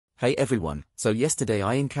Hey everyone, so yesterday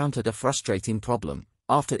I encountered a frustrating problem.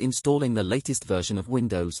 After installing the latest version of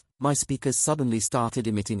Windows, my speakers suddenly started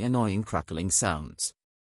emitting annoying crackling sounds.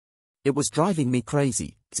 It was driving me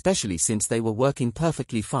crazy, especially since they were working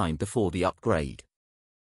perfectly fine before the upgrade.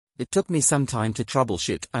 It took me some time to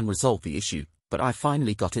troubleshoot and resolve the issue, but I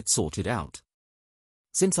finally got it sorted out.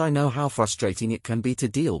 Since I know how frustrating it can be to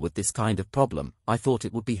deal with this kind of problem, I thought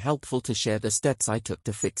it would be helpful to share the steps I took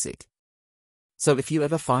to fix it. So if you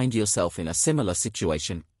ever find yourself in a similar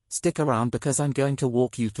situation, stick around because I'm going to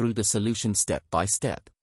walk you through the solution step by step.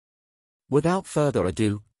 Without further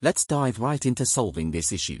ado, let's dive right into solving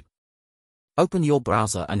this issue. Open your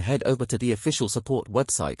browser and head over to the official support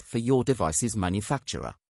website for your device's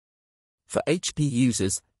manufacturer. For HP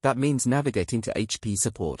users, that means navigating to HP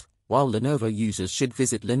support, while Lenovo users should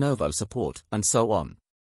visit Lenovo support, and so on.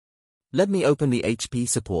 Let me open the HP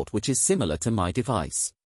support, which is similar to my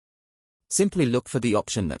device. Simply look for the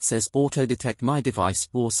option that says Auto Detect My Device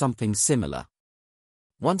or something similar.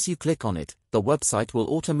 Once you click on it, the website will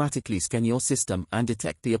automatically scan your system and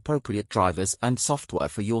detect the appropriate drivers and software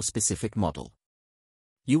for your specific model.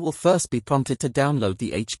 You will first be prompted to download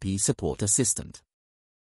the HP Support Assistant.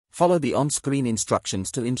 Follow the on-screen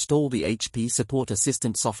instructions to install the HP Support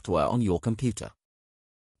Assistant software on your computer.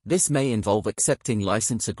 This may involve accepting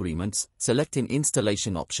license agreements, selecting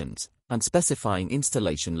installation options, and specifying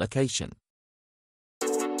installation location.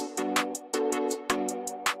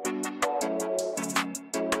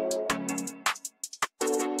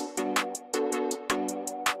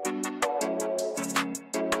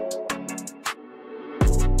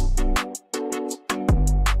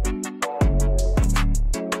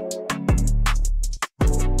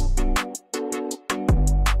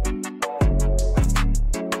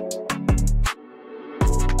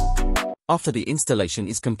 After the installation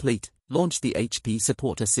is complete, launch the HP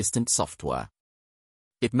Support Assistant software.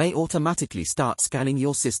 It may automatically start scanning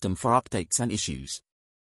your system for updates and issues.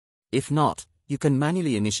 If not, you can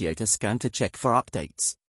manually initiate a scan to check for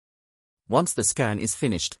updates. Once the scan is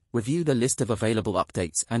finished, review the list of available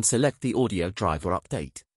updates and select the audio driver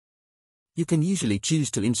update. You can usually choose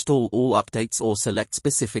to install all updates or select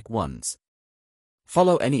specific ones.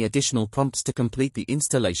 Follow any additional prompts to complete the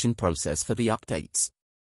installation process for the updates.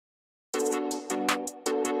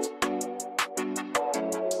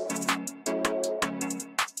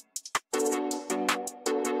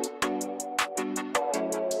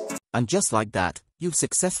 And just like that, you've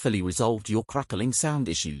successfully resolved your crackling sound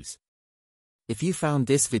issues. If you found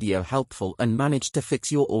this video helpful and managed to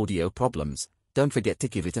fix your audio problems, don't forget to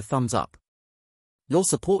give it a thumbs up. Your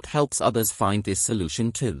support helps others find this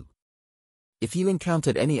solution too. If you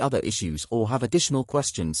encountered any other issues or have additional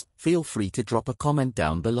questions, feel free to drop a comment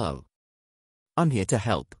down below. I'm here to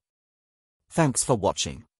help. Thanks for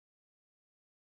watching.